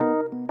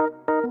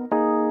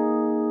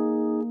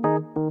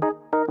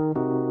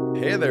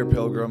Hey there,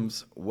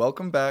 Pilgrims.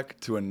 Welcome back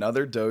to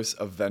another dose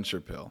of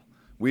Venture Pill.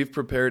 We've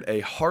prepared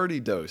a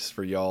hearty dose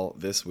for y'all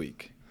this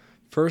week.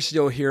 First,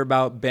 you'll hear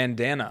about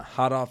Bandana,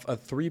 hot off a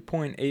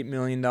 $3.8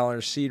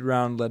 million seed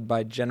round led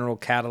by General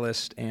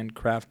Catalyst and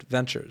Craft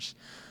Ventures.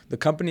 The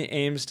company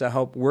aims to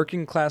help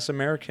working-class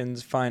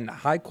Americans find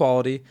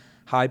high-quality,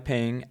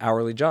 high-paying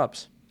hourly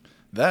jobs.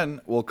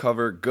 Then we'll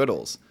cover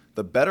Goodles,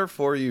 the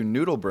better-for-you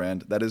noodle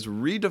brand that is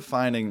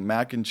redefining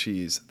mac and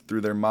cheese through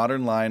their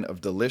modern line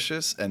of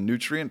delicious and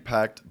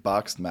nutrient-packed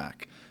boxed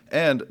mac,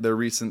 and their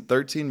recent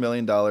 $13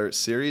 million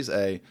Series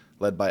A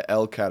led by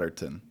L.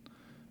 Catterton.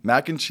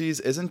 Mac and cheese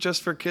isn't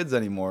just for kids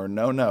anymore.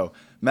 No.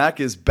 Mac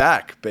is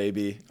back,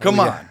 baby. Come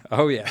on.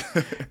 Oh, yeah.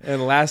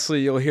 And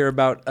lastly, you'll hear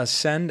about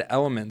Ascend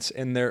Elements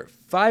in their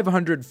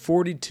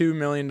 $542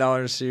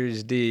 million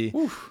Series D,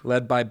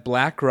 led by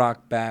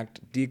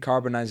BlackRock-backed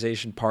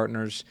decarbonization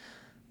partners.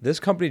 This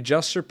company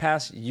just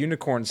surpassed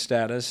unicorn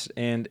status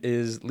and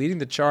is leading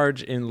the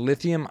charge in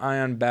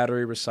lithium-ion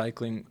battery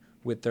recycling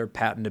with their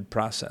patented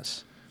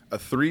process. A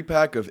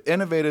 3-pack of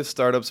innovative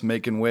startups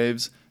making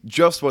waves,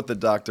 just what the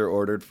doctor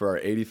ordered for our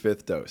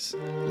 85th dose.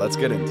 Let's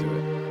get into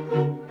it.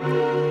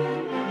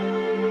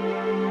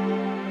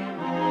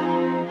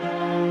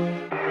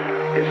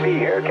 You see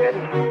here, kid?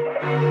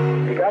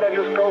 You gotta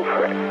just go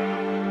for it.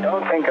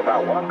 Don't think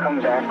about what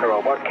comes after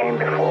or what came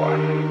before.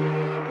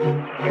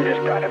 You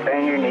just gotta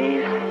bend your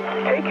knees,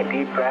 take a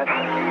deep breath,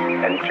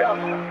 and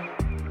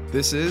jump.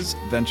 This is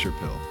Venture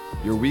Pill,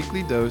 your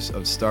weekly dose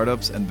of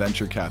startups and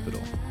venture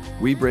capital.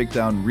 We break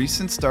down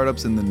recent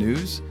startups in the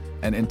news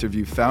and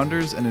interview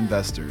founders and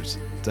investors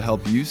to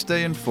help you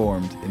stay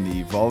informed in the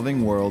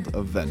evolving world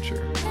of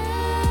venture.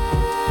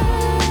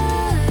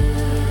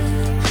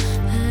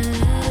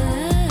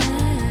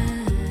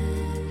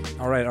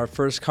 All right, our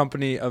first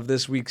company of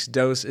this week's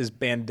dose is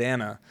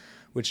Bandana,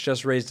 which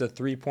just raised a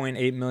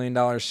 $3.8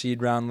 million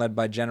seed round led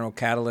by General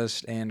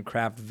Catalyst and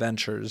Craft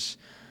Ventures.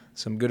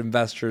 Some good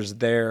investors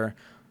there.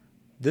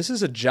 This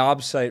is a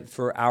job site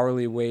for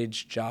hourly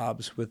wage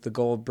jobs with the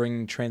goal of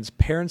bringing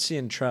transparency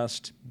and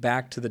trust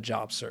back to the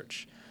job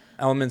search.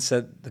 Elements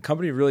that the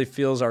company really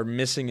feels are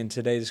missing in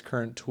today's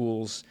current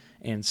tools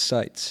and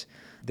sites.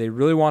 They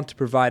really want to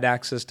provide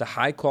access to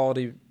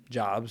high-quality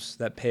jobs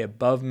that pay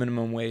above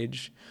minimum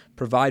wage,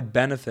 provide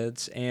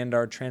benefits, and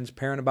are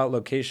transparent about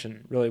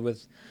location, really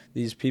with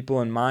these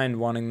people in mind,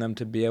 wanting them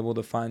to be able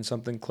to find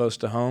something close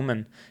to home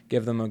and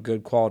give them a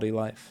good quality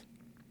life.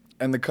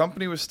 And the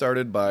company was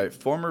started by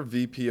former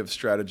VP of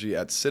Strategy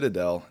at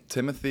Citadel,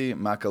 Timothy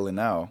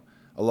Macalinau,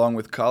 along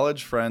with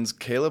college friends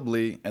Caleb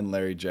Lee and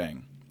Larry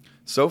Jang.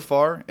 So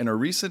far, in a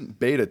recent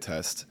beta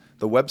test,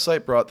 the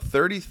website brought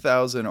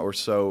 30,000 or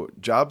so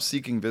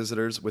job-seeking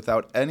visitors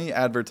without any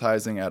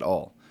advertising at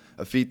all,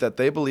 a feat that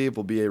they believe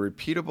will be a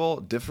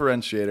repeatable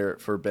differentiator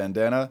for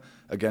Bandana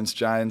against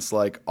giants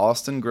like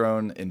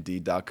Austin-grown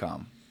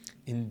Indeed.com.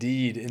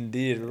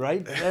 Indeed.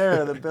 Right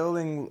there, the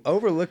building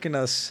overlooking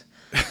us.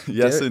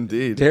 Yes,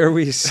 indeed. Dare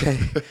we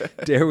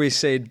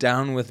say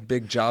down with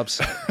big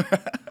jobs?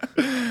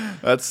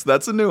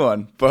 That's a new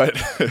one, but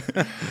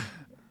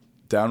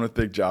down with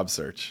big job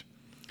search.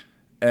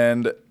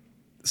 And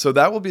so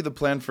that will be the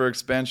plan for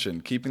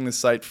expansion, keeping the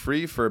site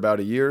free for about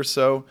a year or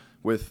so,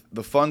 with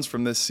the funds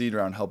from this seed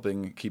round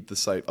helping keep the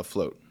site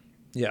afloat.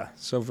 Yeah,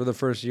 so for the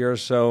first year or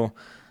so,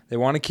 they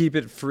want to keep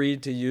it free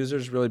to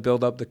users, really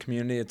build up the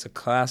community. It's a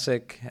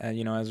classic,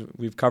 as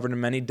we've covered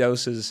in many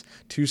doses,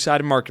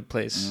 two-sided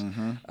marketplace.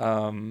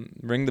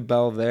 Ring the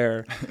bell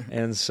there.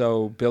 And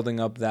so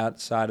building up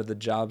that side of the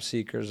job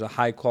seekers, a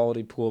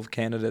high-quality pool of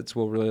candidates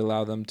will really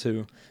allow them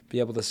to be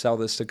able to sell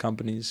this to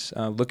companies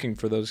looking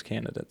for those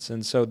candidates.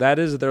 And so that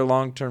is their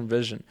long-term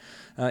vision.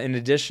 In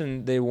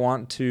addition, they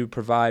want to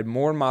provide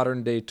more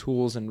modern-day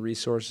tools and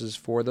resources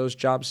for those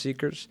job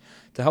seekers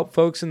to help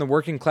folks in the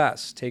working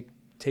class take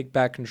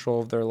back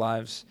control of their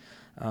lives.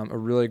 A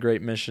really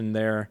great mission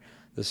there.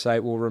 The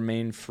site will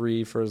remain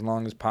free for as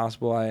long as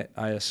possible,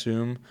 I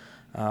assume,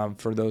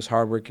 for those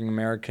hardworking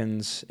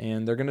Americans.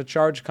 And they're going to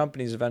charge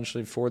companies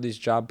eventually for these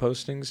job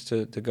postings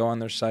to go on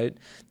their site.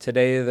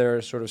 Today,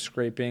 they're sort of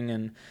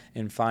scraping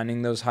and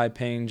finding those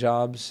high-paying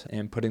jobs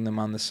and putting them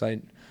on the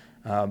site.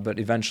 But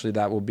eventually,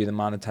 that will be the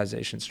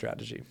monetization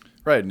strategy.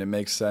 Right, and it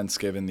makes sense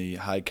given the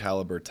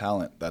high-caliber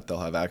talent that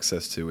they'll have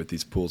access to with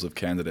these pools of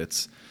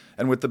candidates.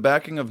 And with the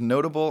backing of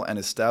notable and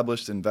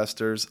established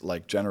investors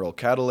like General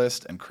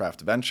Catalyst and Craft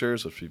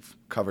Ventures, which we've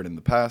covered in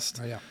the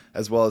past,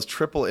 as well as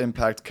Triple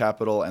Impact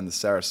Capital and the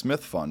Sarah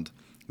Smith Fund,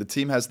 the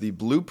team has the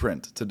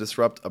blueprint to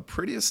disrupt a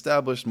pretty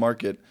established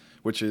market,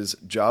 which is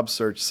job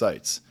search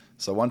sites.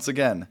 So once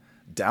again,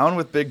 down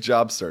with big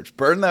job search.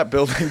 Burn that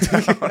building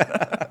down.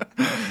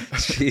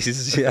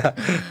 Jeez, yeah.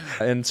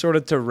 And sort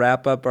of to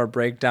wrap up our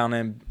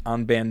breakdown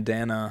on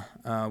Bandana,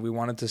 we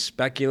wanted to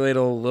speculate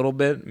a little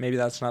bit. Maybe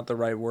that's not the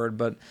right word,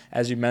 but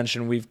as you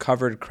mentioned, we've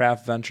covered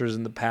Craft Ventures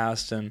in the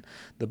past and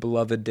the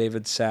beloved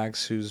David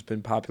Sachs, who's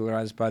been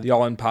popularized by the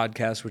All In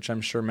podcast, which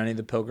I'm sure many of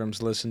the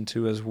Pilgrims listen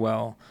to as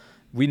well.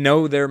 We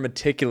know they're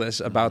meticulous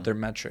about their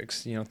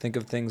metrics. Think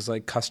of things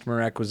like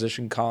customer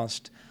acquisition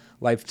cost,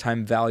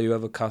 lifetime value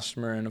of a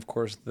customer, and of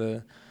course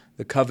the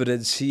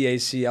coveted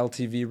CAC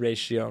LTV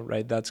ratio,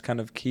 right? That's kind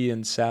of key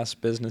in SaaS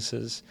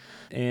businesses.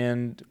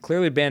 And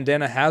clearly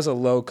Bandana has a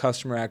low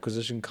customer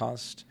acquisition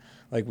cost.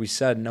 Like we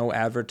said, no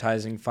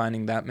advertising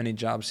finding that many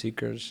job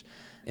seekers.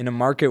 In a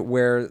market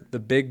where the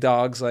big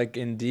dogs like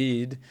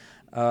Indeed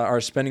are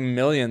spending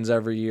millions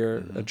every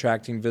year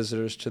attracting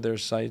visitors to their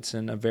sites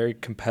in a very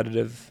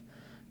competitive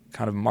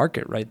kind of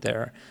market right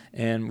there.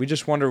 And we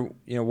just wonder,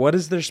 what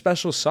is their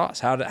special sauce?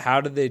 How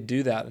do they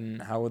do that,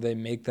 and how will they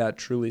make that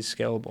truly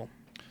scalable?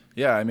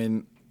 Yeah, I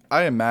mean,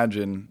 I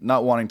imagine,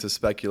 not wanting to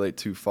speculate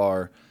too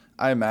far,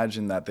 I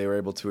imagine that they were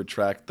able to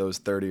attract those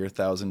 30 or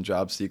 1,000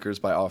 job seekers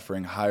by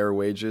offering higher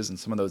wages and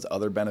some of those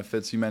other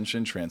benefits you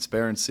mentioned,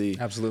 transparency,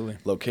 absolutely,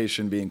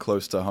 location being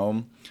close to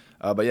home.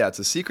 But yeah, it's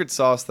a secret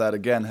sauce that,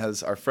 again,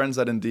 has our friends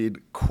at Indeed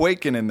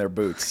quaking in their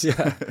boots.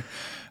 Yeah.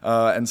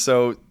 And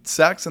so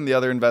Sachs and the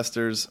other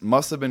investors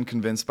must have been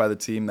convinced by the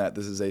team that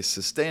this is a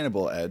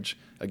sustainable edge.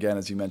 Again,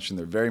 as you mentioned,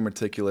 they're very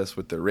meticulous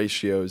with their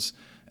ratios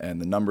and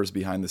the numbers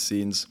behind the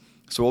scenes.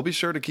 So we'll be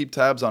sure to keep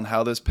tabs on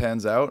how this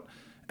pans out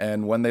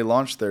and when they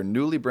launch their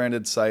newly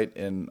branded site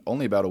in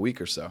only about a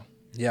week or so.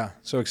 Yeah,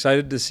 so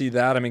excited to see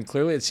that. I mean,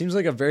 clearly it seems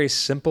like a very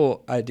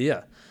simple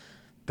idea.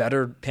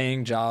 Better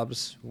paying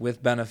jobs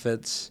with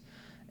benefits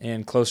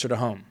and closer to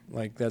home.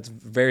 Like, that's a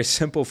very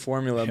simple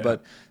formula,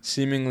 but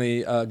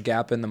seemingly a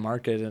gap in the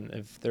market. And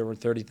if there were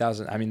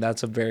 30,000, I mean,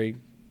 that's a very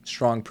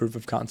strong proof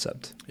of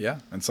concept. Yeah,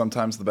 and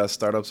sometimes the best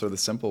startups are the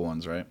simple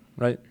ones, right?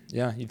 Right.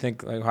 Yeah, you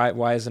think, like,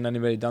 why hasn't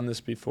anybody done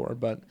this before?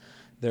 But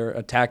they're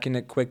attacking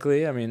it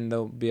quickly. I mean,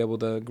 they'll be able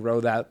to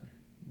grow that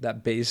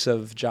base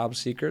of job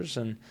seekers,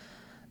 and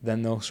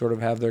then they'll sort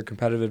of have their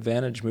competitive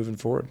advantage moving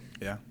forward.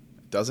 Yeah.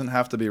 Doesn't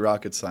have to be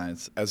rocket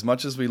science. As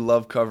much as we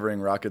love covering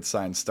rocket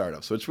science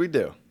startups, which we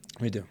do.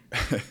 We do.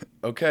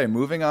 Okay,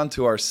 moving on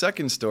to our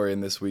second story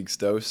in this week's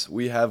dose,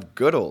 we have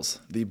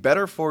Goodles, the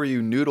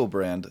better-for-you noodle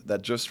brand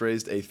that just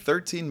raised a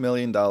 $13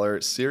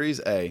 million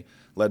Series A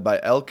led by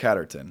L.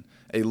 Catterton,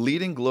 a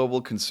leading global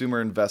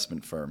consumer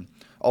investment firm,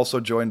 also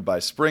joined by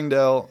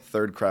Springdale,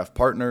 Third Craft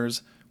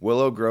Partners,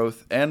 Willow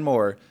Growth, and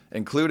more,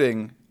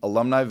 including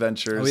Alumni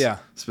Ventures,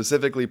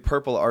 specifically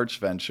Purple Arch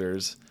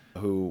Ventures,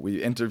 who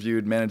we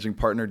interviewed managing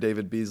partner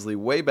David Beasley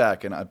way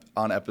back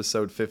on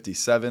episode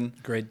 57.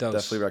 Great dose.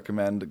 Definitely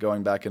recommend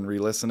going back and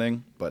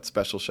re-listening, but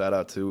special shout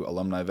out to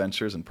Alumni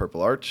Ventures and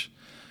Purple Arch.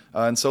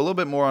 And so a little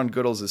bit more on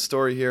Goodles'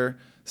 story here.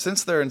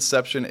 Since their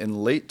inception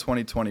in late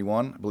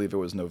 2021, I believe it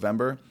was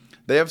November,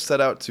 they have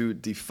set out to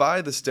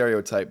defy the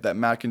stereotype that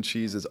mac and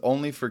cheese is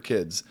only for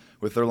kids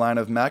with their line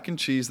of mac and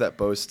cheese that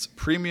boasts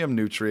premium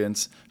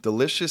nutrients,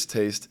 delicious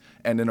taste,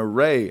 and an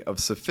array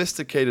of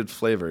sophisticated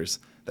flavors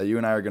that you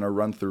and I are going to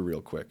run through real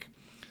quick.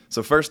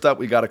 So first up,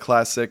 we got a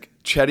classic,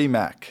 Chetty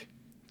Mac.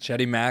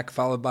 Chetty Mac,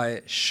 followed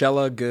by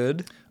Shella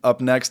Good.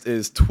 Up next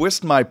is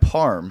Twist My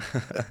Parm.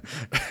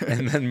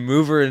 And then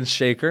Mover and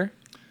Shaker.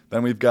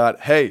 Then we've got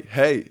Hey,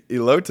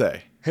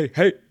 Elote.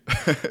 Hey.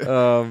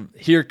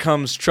 Here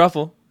Comes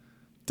Truffle.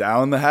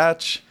 Down the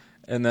Hatch.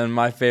 And then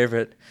my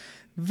favorite,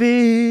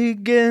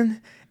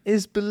 Vegan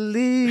is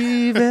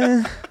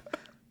believing.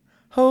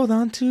 Hold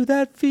on to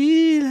that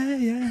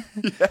feeling. Yeah.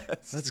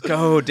 Yes. Let's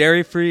go.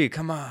 Dairy free.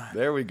 Come on.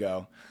 There we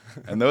go.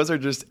 And those are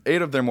just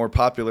 8 of their more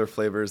popular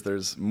flavors.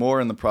 There's more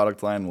in the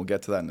product line. We'll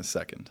get to that in a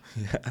second.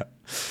 Yeah.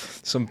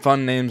 Some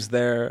fun names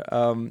there.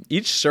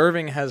 Each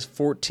serving has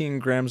 14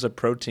 grams of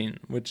protein,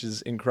 which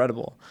is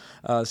incredible.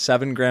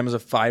 7 grams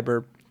of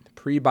fiber,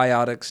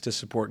 prebiotics to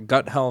support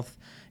gut health,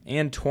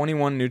 and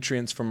 21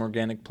 nutrients from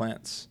organic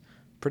plants.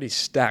 Pretty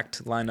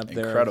stacked lineup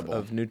there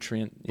of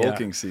nutrient.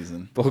 Bulking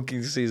season.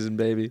 Bulking season,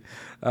 baby.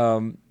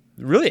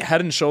 Really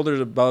head and shoulders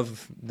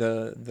above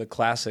the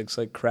classics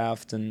like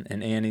Kraft and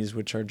Annie's,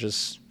 which are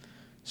just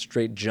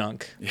straight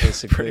junk,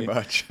 basically. Pretty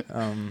much.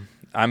 I'm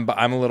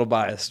a little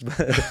biased,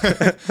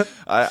 but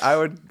I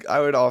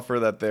would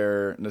offer that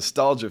they're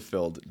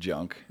nostalgia-filled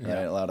junk.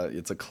 Right?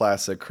 It's a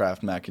classic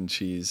Kraft mac and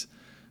cheese.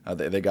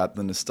 They got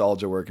the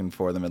nostalgia working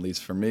for them, at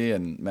least for me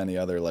and many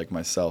other like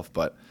myself.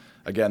 But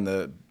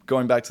again,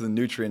 going back to the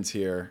nutrients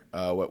here,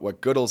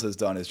 what Goodles has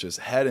done is just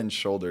head and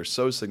shoulders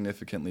so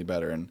significantly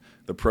better in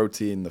the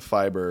protein, the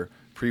fiber,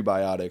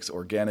 prebiotics,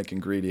 organic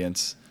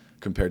ingredients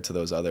compared to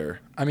those other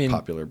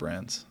popular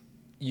brands.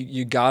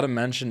 You got to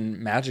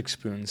mention Magic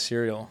Spoon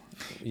cereal,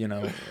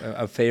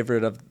 a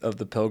favorite of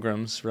the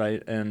Pilgrims,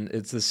 right? And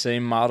it's the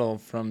same model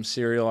from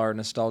cereal, our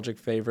nostalgic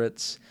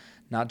favorites,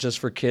 not just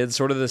for kids,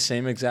 sort of the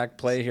same exact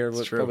play here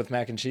but with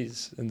mac and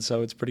cheese. And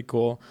so it's pretty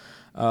cool.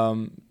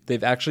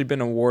 They've actually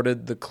been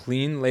awarded the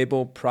Clean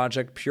Label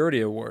Project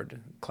Purity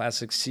Award,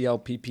 classic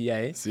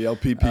CLPPA.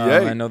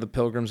 CLPPA. I know the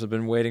Pilgrims have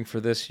been waiting for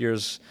this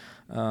year's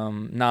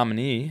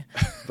nominee,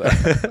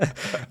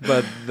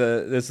 but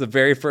it's the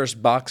very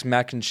first box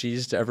mac and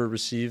cheese to ever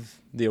receive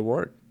the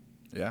award.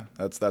 Yeah,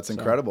 that's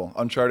incredible.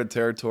 Uncharted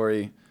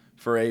territory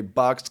for a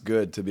boxed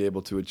good to be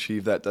able to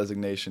achieve that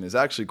designation is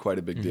actually quite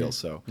a big deal.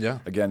 So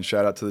again,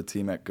 shout out to the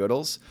team at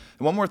Goodles.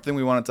 And one more thing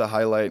we wanted to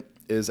highlight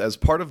is as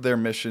part of their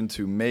mission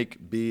to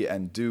make, be,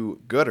 and do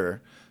gooder,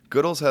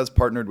 Goodles has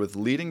partnered with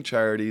leading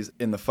charities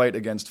in the fight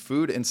against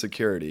food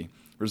insecurity,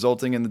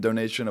 resulting in the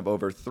donation of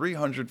over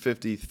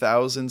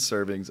 350,000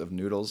 servings of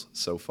noodles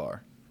so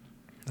far.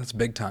 That's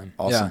big time.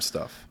 Awesome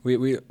stuff.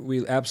 We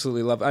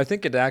absolutely love it. I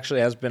think it actually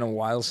has been a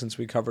while since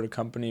we covered a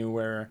company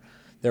where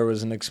there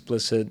was an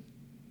explicit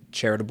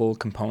charitable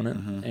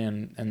component,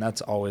 and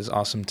that's always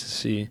awesome to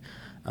see.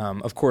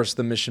 Of course,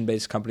 the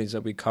mission-based companies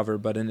that we cover,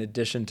 but in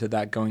addition to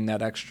that, going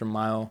that extra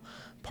mile,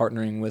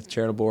 partnering with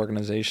charitable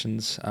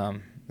organizations,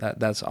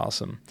 that's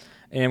awesome.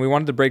 And we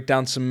wanted to break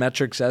down some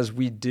metrics as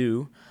we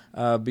do,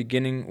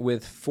 beginning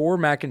with 4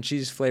 mac and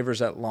cheese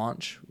flavors at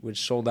launch, which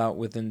sold out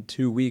within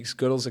 2 weeks.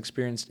 Goodles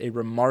experienced a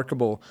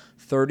remarkable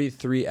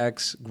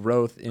 33x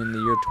growth in the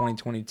year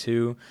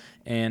 2022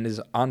 and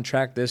is on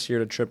track this year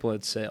to triple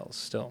its sales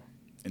still.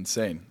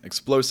 Insane.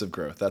 Explosive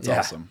growth. That's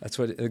awesome. That's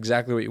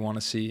exactly what you want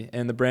to see.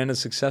 And the brand has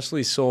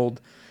successfully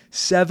sold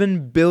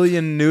 7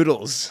 billion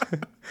noodles,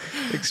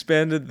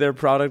 expanded their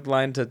product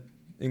line to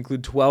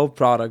include 12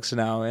 products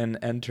now, and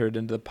entered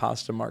into the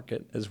pasta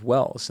market as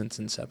well since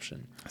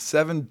inception.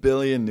 7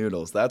 billion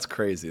noodles. That's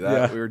crazy. We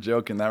were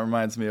joking. That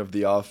reminds me of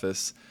The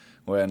Office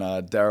when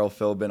Daryl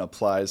Philbin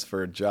applies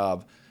for a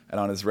job. And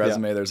on his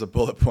resume, there's a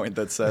bullet point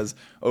that says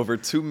over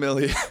 2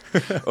 million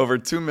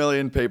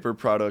paper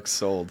products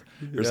sold,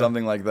 or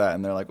something like that.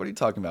 And they're like, "What are you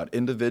talking about?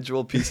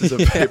 Individual pieces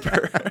of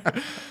paper?"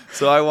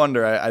 So I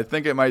wonder. I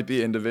think it might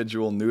be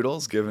individual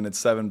noodles, given it's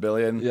 7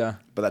 billion. Yeah.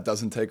 But that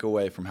doesn't take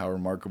away from how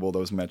remarkable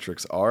those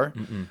metrics are.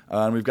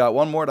 And we've got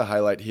one more to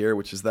highlight here,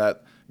 which is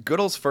that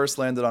Goodles first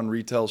landed on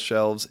retail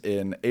shelves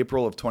in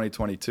April of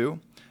 2022.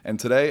 And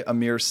today, a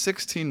mere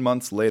 16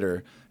 months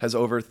later, has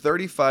over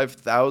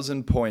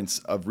 35,000 points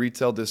of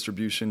retail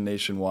distribution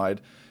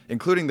nationwide,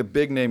 including the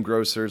big-name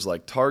grocers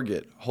like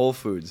Target, Whole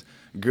Foods,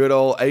 good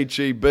old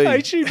H-E-B,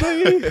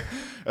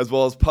 as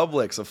well as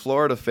Publix, a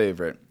Florida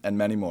favorite, and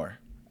many more.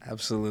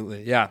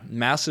 Absolutely. Yeah,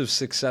 massive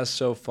success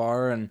so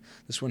far, and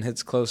this one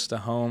hits close to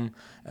home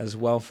as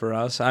well for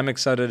us. I'm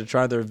excited to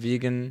try their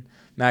vegan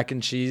mac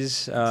and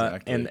cheese.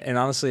 Exactly. And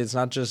honestly, it's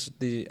not just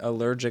the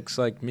allergics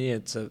like me.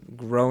 It's a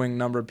growing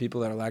number of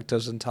people that are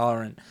lactose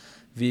intolerant,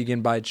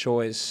 vegan by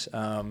choice.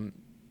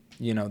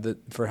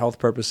 For health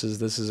purposes,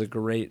 this is a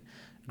great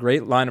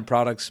line of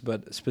products,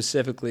 but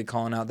specifically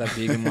calling out that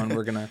vegan one,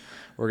 we're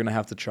gonna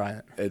have to try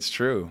it. It's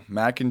true.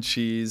 Mac and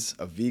cheese,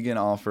 a vegan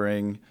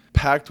offering,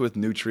 packed with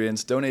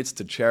nutrients, donates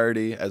to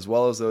charity, as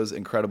well as those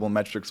incredible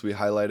metrics we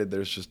highlighted.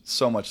 There's just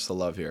so much to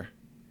love here.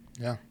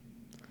 Yeah.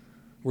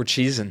 We're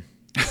cheesing.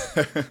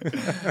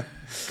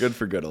 Good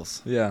for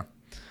Goodles. Yeah.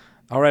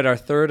 All right, our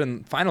third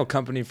and final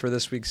company for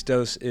this week's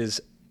dose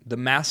is the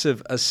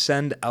massive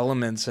Ascend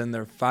Elements and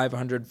their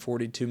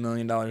 $542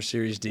 million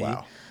Series D.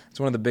 Wow. It's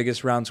one of the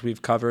biggest rounds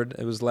we've covered.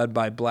 It was led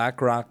by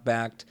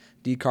BlackRock-backed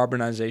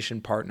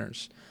decarbonization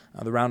partners.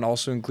 The round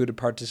also included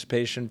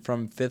participation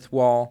from Fifth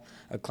Wall,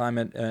 a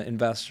climate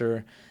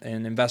investor,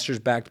 and investors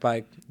backed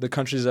by the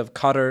countries of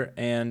Qatar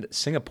and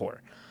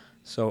Singapore.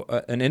 So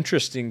an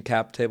interesting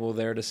cap table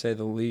there, to say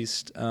the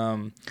least.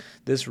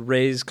 This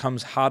raise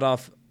comes hot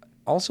off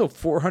also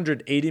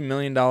 $480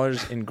 million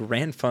in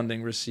grant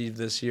funding received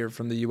this year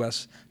from the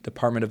U.S.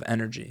 Department of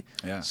Energy.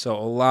 Yeah. So a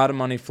lot of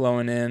money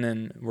flowing in,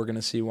 and we're going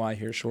to see why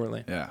here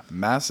shortly. Yeah,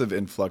 massive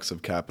influx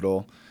of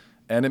capital.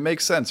 And it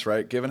makes sense,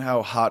 right, given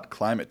how hot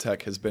climate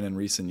tech has been in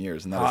recent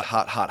years. And that is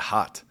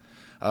hot.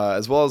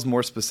 As well as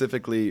more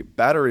specifically,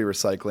 battery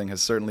recycling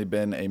has certainly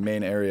been a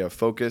main area of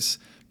focus,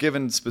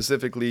 given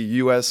specifically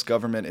U.S.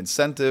 government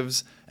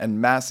incentives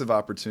and massive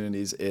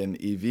opportunities in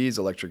EVs,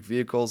 electric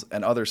vehicles,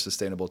 and other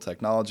sustainable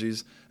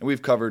technologies. And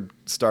we've covered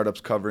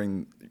startups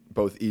covering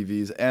both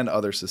EVs and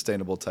other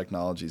sustainable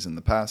technologies in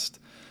the past.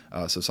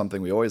 So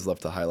something we always love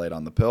to highlight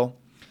on the pill.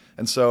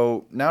 And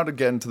so now to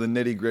get into the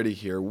nitty-gritty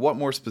here, what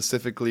more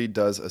specifically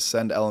does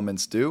Ascend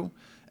Elements do?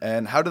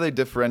 And how do they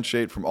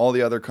differentiate from all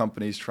the other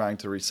companies trying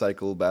to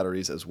recycle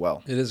batteries as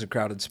well? It is a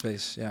crowded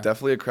space, yeah.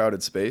 Definitely a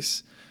crowded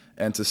space.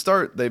 And to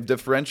start, they've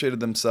differentiated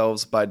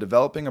themselves by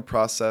developing a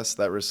process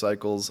that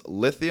recycles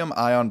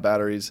lithium-ion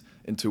batteries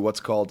into what's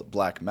called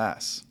black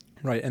mass.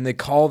 Right, and they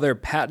call their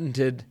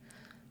patented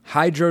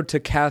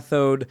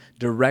hydro-to-cathode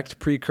direct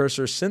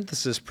precursor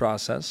synthesis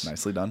process.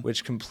 Nicely done.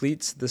 Which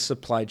completes the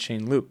supply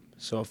chain loop.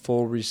 So a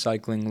full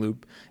recycling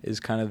loop is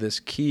kind of this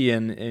key.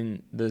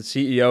 And the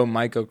CEO,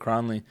 Mike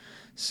O'Cronley,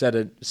 said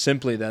it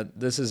simply that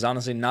this is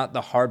honestly not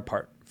the hard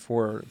part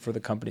for the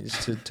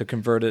companies to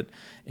convert it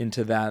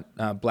into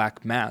that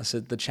black mass.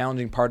 The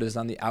challenging part is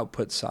on the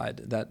output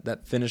side,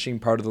 that finishing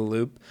part of the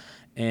loop.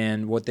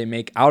 And what they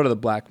make out of the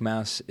black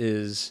mass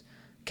is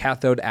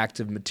cathode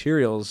active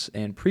materials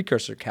and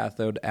precursor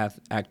cathode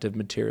active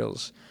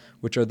materials,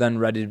 which are then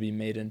ready to be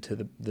made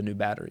into the new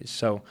batteries.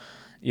 So,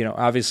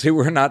 obviously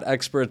we're not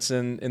experts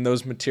in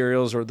those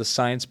materials or the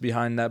science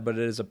behind that, but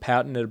it is a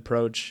patented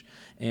approach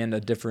and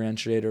a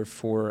differentiator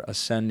for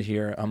Ascend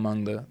here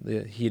among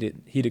the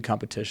heated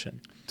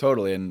competition.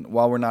 Totally. And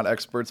while we're not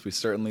experts, we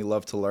certainly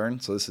love to learn.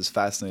 So this is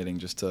fascinating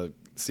just to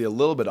see a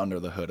little bit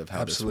under the hood of how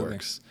Absolutely. This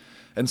works.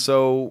 And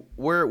so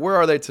where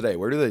are they today?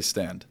 Where do they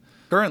stand?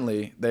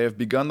 Currently, they have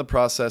begun the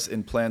process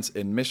in plants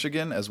in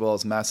Michigan as well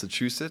as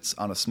Massachusetts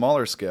on a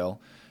smaller scale,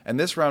 and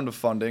this round of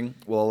funding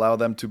will allow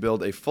them to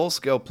build a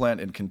full-scale plant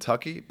in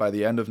Kentucky by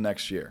the end of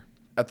next year.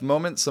 At the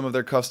moment, some of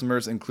their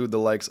customers include the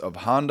likes of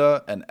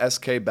Honda and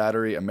SK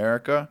Battery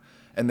America,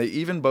 and they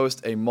even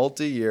boast a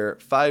multi-year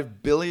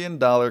 $5 billion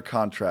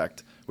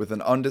contract with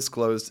an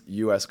undisclosed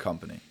U.S.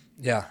 company.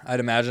 Yeah, I'd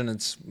imagine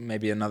it's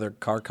maybe another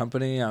car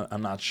company.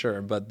 I'm not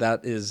sure, but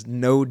that is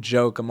no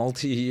joke. A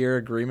multi-year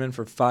agreement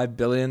for $5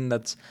 billion.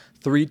 That's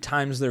 3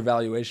 times their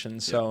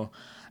valuation. So,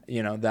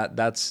 you know,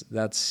 that's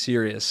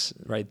serious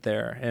right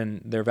there.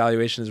 And their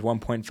valuation is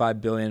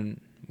 $1.5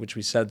 billion, which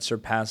we said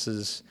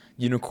surpasses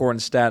unicorn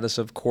status,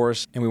 of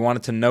course. And we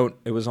wanted to note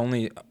it was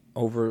only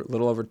a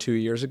little over 2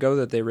 years ago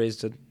that they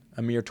raised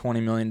a mere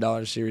 $20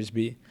 million Series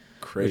B.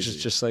 Crazy. Which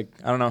is just like,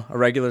 I don't know, a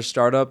regular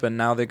startup, and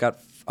now they got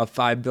a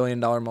 $5 billion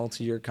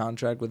multi-year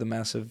contract with a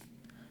massive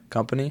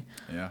company.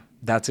 Yeah.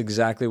 That's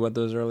exactly what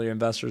those earlier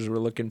investors were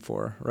looking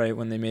for, right,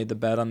 when they made the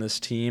bet on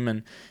this team.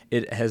 And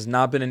it has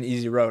not been an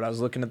easy road. I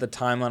was looking at the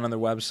timeline on their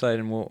website,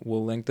 and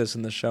we'll link this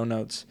in the show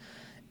notes.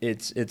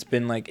 It's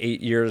been like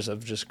 8 years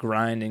of just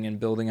grinding and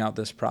building out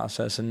this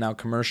process and now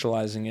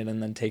commercializing it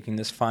and then taking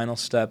this final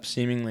step,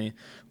 seemingly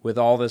with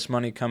all this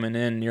money coming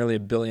in, nearly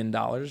 $1 billion,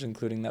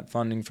 including that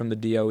funding from the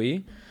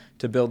DOE,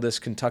 to build this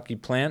Kentucky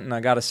plant. And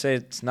I got to say,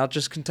 it's not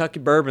just Kentucky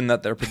bourbon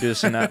that they're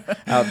producing out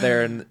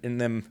there in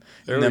them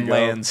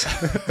lands.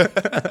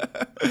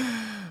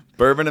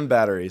 Bourbon and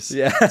batteries.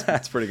 Yeah.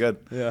 That's pretty good.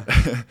 Yeah.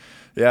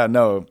 Yeah,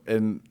 no,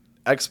 an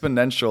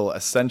exponential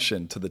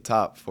ascension to the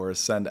top for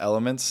Ascend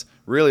Elements.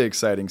 Really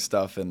exciting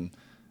stuff, and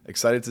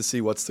excited to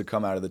see what's to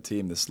come out of the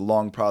team. This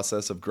long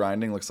process of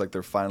grinding looks like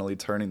they're finally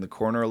turning the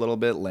corner a little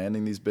bit,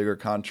 landing these bigger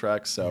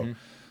contracts. So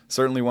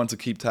certainly one to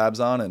keep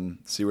tabs on and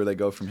see where they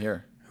go from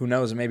here. Who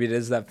knows? Maybe it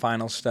is that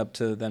final step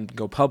to then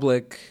go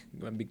public,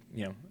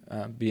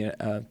 be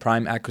a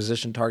prime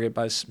acquisition target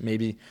by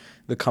maybe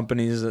the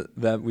companies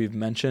that we've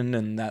mentioned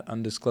and that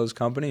undisclosed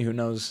company. Who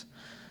knows?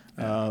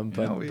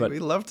 But we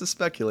love to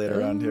speculate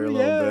around here a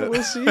little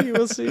bit.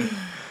 We'll see.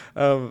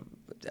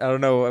 I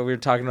don't know. We were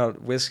talking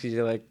about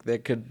whiskey. Like they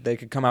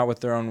could come out with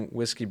their own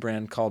whiskey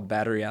brand called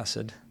Battery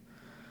Acid.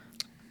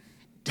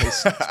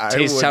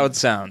 Taste how it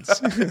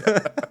sounds.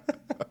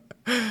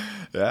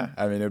 Yeah,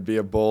 I mean, it'd be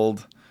a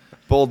bold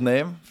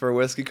name for a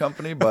whiskey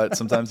company, but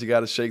sometimes you got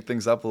to shake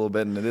things up a little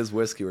bit, and it is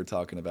whiskey we're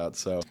talking about.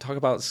 So talk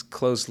about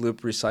closed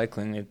loop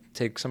recycling. You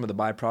take some of the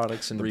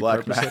byproducts and the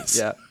repurpose black mass. it.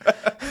 Yeah,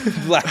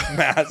 black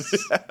mass.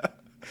 Yeah.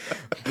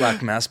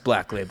 Black mass,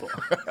 black label.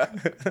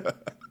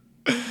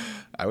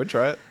 I would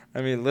try it.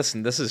 I mean,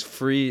 listen, this is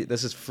free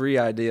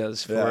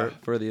ideas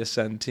for the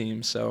Ascend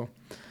team, so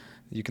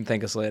you can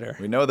thank us later.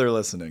 We know they're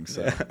listening,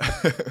 so.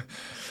 Yeah.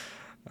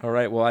 All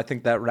right, well, I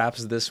think that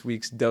wraps this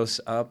week's dose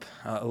up.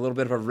 A little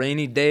bit of a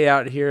rainy day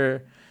out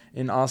here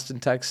in Austin,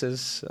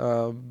 Texas,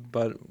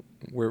 but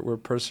we're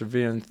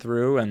persevering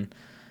through,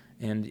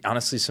 and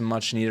honestly, some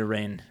much-needed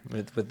rain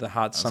with the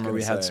hot summer.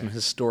 We had some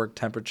historic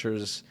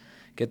temperatures.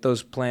 Get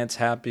those plants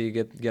happy,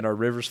 get our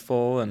rivers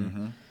full,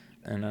 and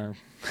our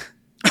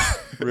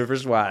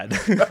rivers wide.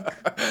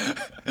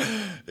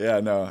 Yeah,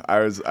 no, I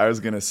was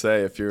gonna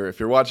say if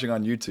you're watching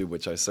on YouTube,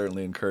 which I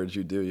certainly encourage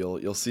you do,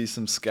 you'll see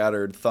some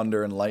scattered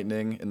thunder and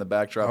lightning in the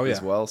backdrop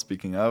as well.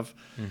 Speaking of,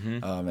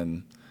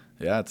 and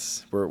yeah,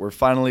 we're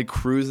finally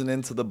cruising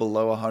into the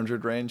below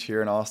 100 range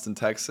here in Austin,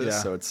 Texas. Yeah.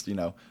 So it's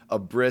a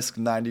brisk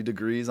 90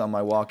 degrees on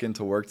my walk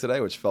into work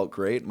today, which felt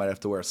great. Might have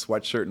to wear a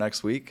sweatshirt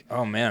next week.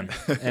 Oh man!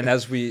 And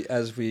as we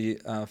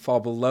fall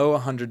below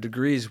 100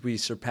 degrees, we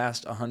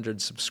surpassed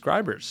 100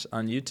 subscribers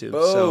on YouTube.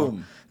 Boom! So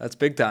that's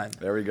big time.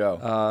 There we go.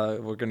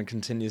 We're going to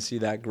continue to see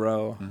that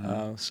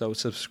grow. So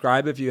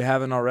subscribe if you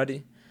haven't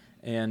already.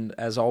 And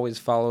as always,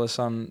 follow us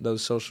on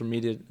those social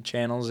media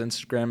channels.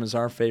 Instagram is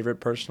our favorite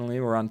personally.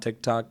 We're on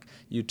TikTok,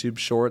 YouTube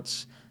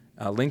Shorts.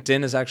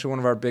 LinkedIn is actually one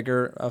of our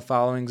bigger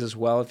followings as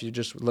well. If you're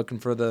just looking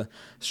for the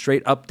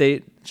straight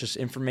update, just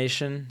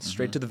information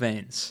straight to the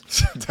veins.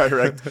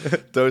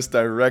 Dose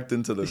direct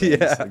into the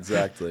veins. Yeah.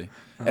 Exactly.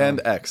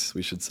 And X,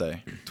 we should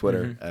say.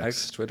 Twitter,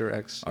 X. Twitter,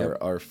 X.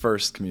 Our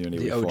first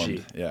community we OG.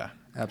 formed. Yeah.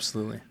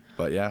 Absolutely.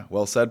 But yeah,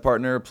 well said,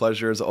 partner.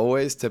 Pleasure as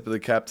always. Tip of the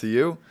cap to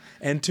you.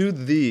 And to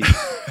thee.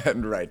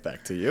 And right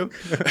back to you.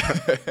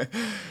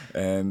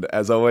 And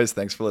as always,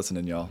 thanks for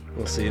listening, y'all.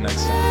 We'll see you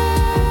next time.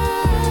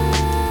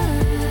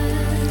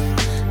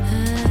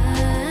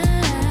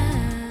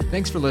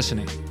 Thanks for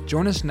listening.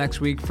 Join us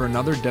next week for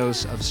another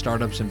dose of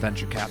startups and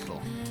venture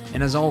capital.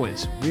 And as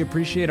always, we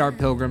appreciate our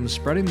pilgrims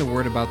spreading the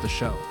word about the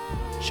show.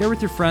 Share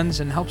with your friends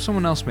and help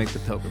someone else make the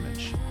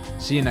pilgrimage.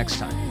 See you next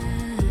time.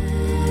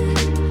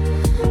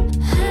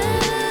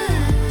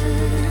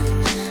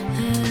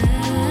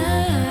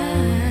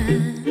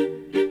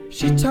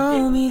 She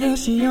told me that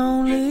she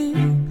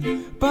only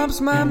bumps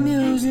my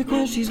music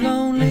when she's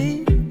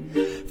lonely.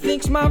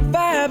 Thinks my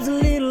vibe's a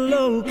little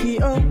low-key,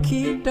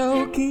 okie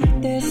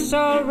dokie, that's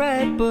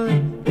alright, but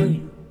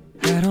wait,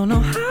 I don't know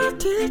how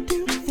to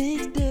do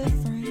things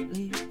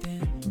differently.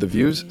 The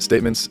views,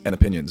 statements, and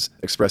opinions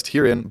expressed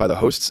herein by the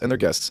hosts and their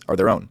guests are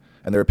their own,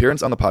 and their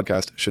appearance on the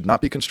podcast should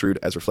not be construed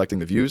as reflecting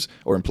the views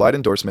or implied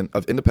endorsement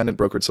of Independent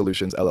Brokerage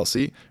Solutions,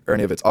 LLC, or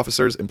any of its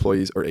officers,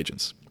 employees, or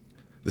agents.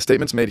 The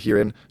statements made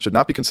herein should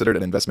not be considered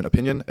an investment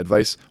opinion,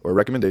 advice, or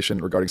recommendation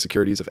regarding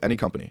securities of any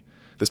company.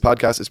 This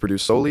podcast is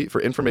produced solely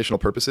for informational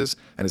purposes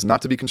and is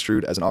not to be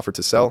construed as an offer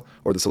to sell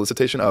or the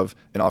solicitation of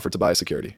an offer to buy a security.